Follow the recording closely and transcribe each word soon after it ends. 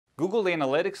Google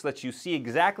Analytics lets you see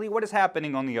exactly what is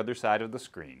happening on the other side of the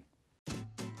screen.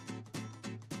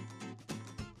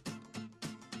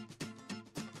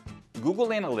 Google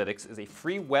Analytics is a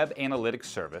free web analytics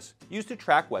service used to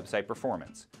track website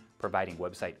performance, providing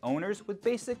website owners with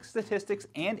basic statistics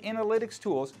and analytics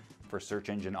tools for search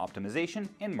engine optimization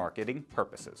and marketing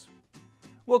purposes.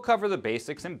 We'll cover the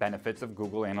basics and benefits of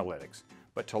Google Analytics,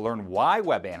 but to learn why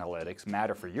web analytics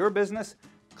matter for your business,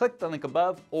 click the link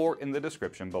above or in the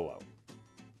description below.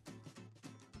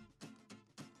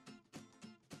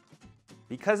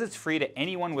 Because it's free to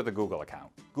anyone with a Google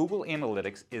account, Google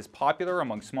Analytics is popular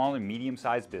among small and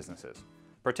medium-sized businesses,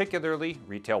 particularly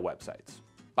retail websites.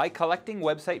 By collecting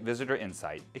website visitor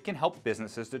insight, it can help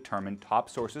businesses determine top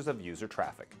sources of user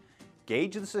traffic,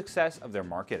 gauge the success of their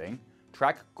marketing,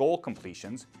 track goal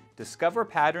completions, discover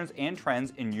patterns and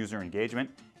trends in user engagement,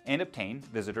 and obtain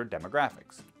visitor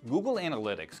demographics. Google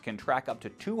Analytics can track up to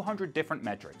 200 different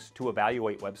metrics to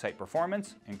evaluate website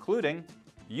performance, including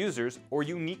users or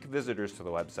unique visitors to the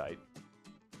website,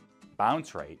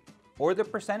 bounce rate, or the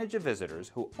percentage of visitors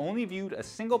who only viewed a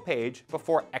single page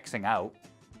before Xing out,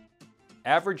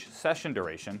 average session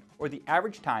duration, or the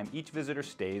average time each visitor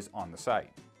stays on the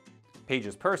site,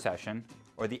 pages per session,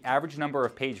 or the average number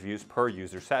of page views per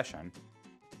user session,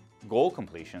 goal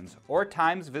completions, or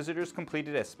times visitors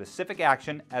completed a specific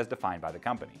action as defined by the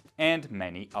company, and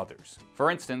many others. For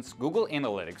instance, Google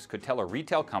Analytics could tell a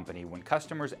retail company when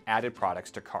customers added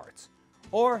products to carts,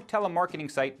 or tell a marketing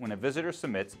site when a visitor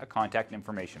submits a contact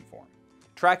information form.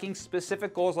 Tracking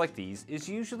specific goals like these is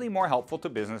usually more helpful to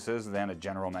businesses than a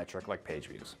general metric like page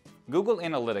views. Google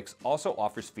Analytics also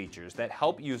offers features that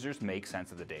help users make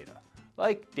sense of the data,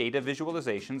 like data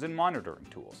visualizations and monitoring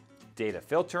tools, data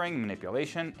filtering,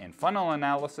 manipulation, and funnel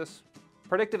analysis,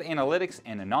 predictive analytics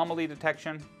and anomaly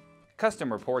detection,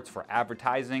 custom reports for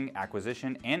advertising,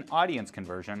 acquisition, and audience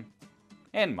conversion,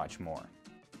 and much more.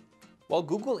 While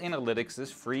Google Analytics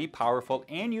is free, powerful,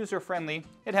 and user-friendly,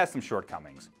 it has some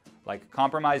shortcomings, like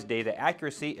compromised data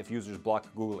accuracy if users block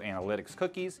Google Analytics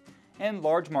cookies, and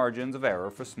large margins of error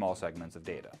for small segments of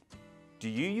data. Do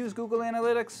you use Google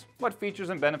Analytics? What features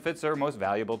and benefits are most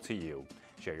valuable to you?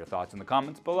 Share your thoughts in the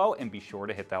comments below and be sure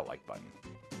to hit that like button.